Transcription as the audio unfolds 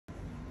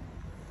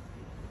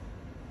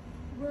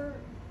Were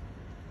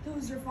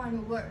those your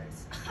final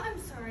words? I'm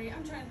sorry,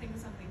 I'm trying to think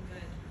of something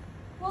good.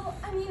 Well,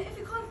 I mean, if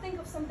you can't think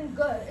of something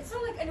good, it's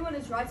not like anyone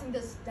is writing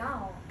this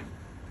down.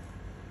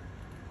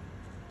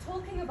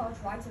 Talking about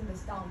writing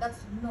this down,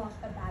 that's not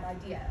a bad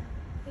idea.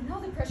 And now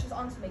the pressure's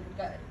on to make it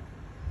good.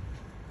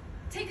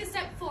 Take a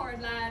step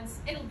forward, lads.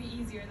 It'll be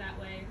easier that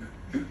way.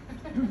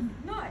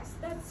 Nice,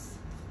 that's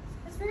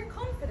very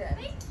confident.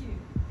 Thank you.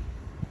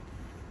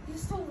 You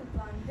stole the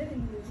line,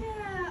 didn't you?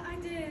 Yeah, I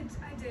did.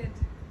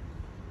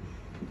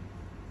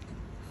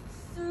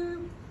 So,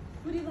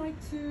 would you like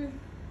to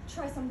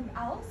try something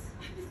else?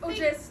 Or think-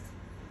 just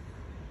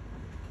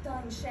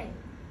die in shame?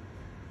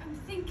 I'm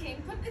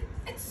thinking, but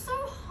it's so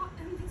hot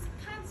and these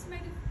pants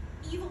made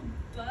of evil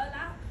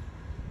burlap.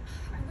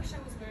 I wish I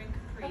was wearing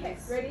capris. Okay,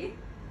 ready?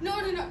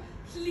 No.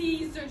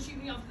 Please don't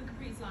shoot me off the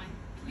capris line.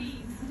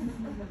 Please.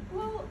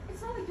 Well,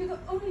 it's not like you're the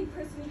only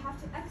person we have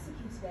to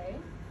execute today.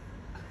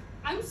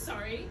 I'm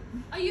sorry.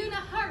 Are you in a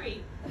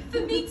hurry?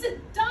 For me to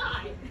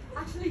die?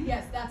 Actually,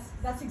 yes,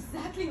 that's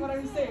exactly what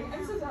I'm saying.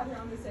 I'm so glad we're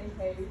on the same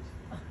page.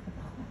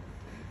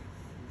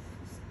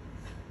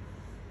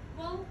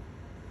 Well,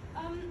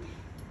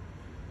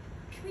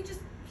 can we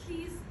just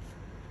please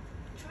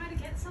try to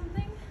get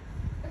something?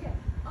 Okay,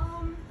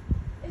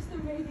 is there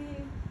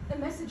maybe a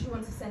message you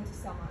want to send to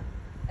someone?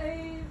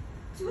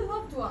 To a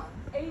loved one,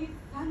 a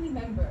family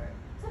member,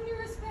 someone you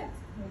respect,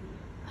 maybe?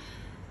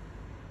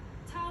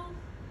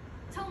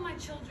 Tell my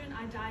children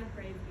I died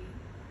bravely.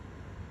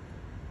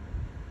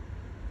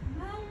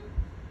 Ma'am,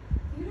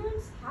 you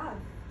don't have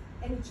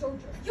any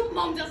children. Your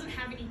mom doesn't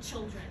have any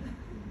children.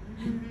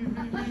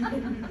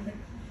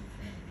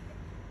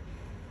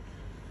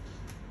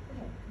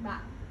 Okay,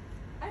 ma'am,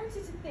 I want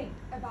you to think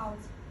about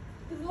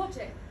the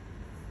logic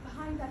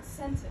behind that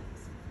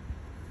sentence.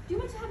 Do you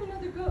want to have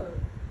another go?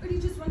 Or do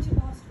you just want your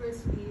last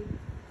words to be,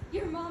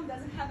 your mom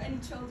doesn't have any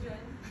children?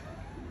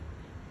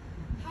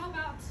 How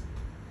about,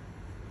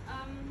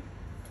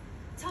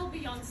 tell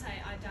Beyonce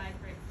I died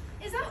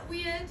bravely. Is that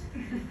weird?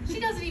 She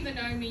doesn't even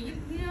know me.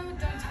 You know,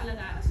 don't tell her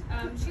that.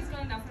 She's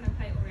got enough on her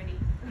plate already.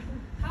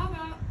 How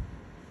about,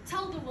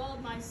 tell the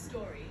world my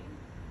story?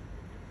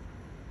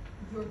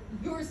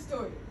 Your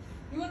story.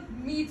 You want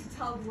me to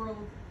tell the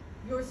world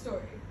your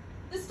story.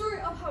 The story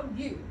of how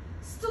you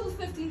stole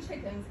 15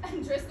 chickens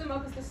and dressed them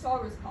up as the Star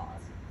Wars cause.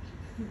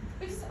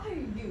 Because I were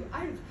you,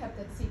 I would have kept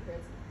that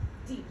secret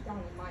deep down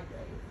in my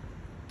grave.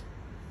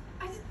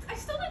 I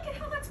still don't get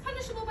how that's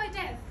punishable by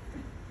death.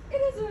 It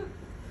is a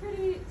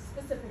pretty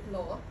specific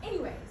law.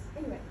 Anyways,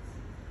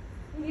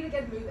 we need to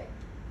get moving.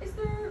 Is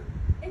there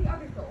any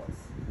other thoughts,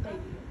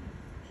 maybe?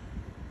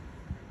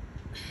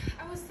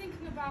 I was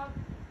thinking about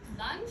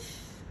lunch.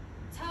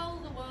 Tell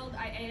the world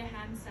I ate a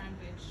ham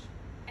sandwich.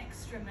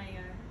 Extra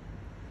mayo.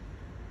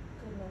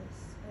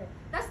 Goodness.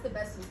 That's the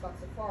best we've got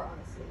so far,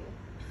 honestly.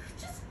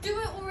 Just do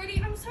it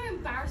already. I'm so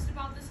embarrassed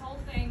about this whole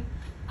thing.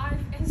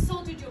 I've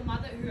insulted your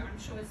mother, who I'm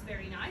sure is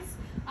very nice.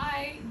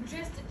 I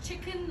dressed a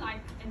chicken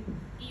like an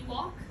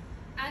Ewok,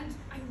 and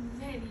I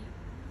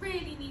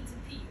really need to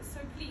pee. So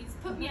please,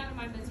 put me out of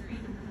my misery.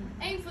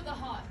 Aim for the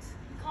heart.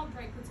 You can't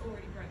break what's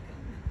already broken.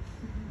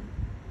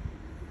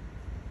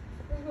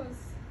 It was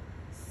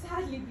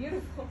sadly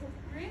beautiful.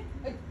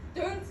 Really?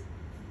 Don't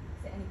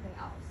say anything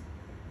else.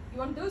 You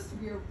want those to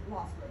be your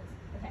last words.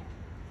 Okay.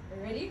 Are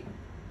you ready?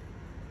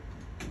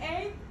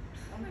 Aim.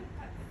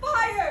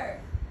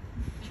 Fire!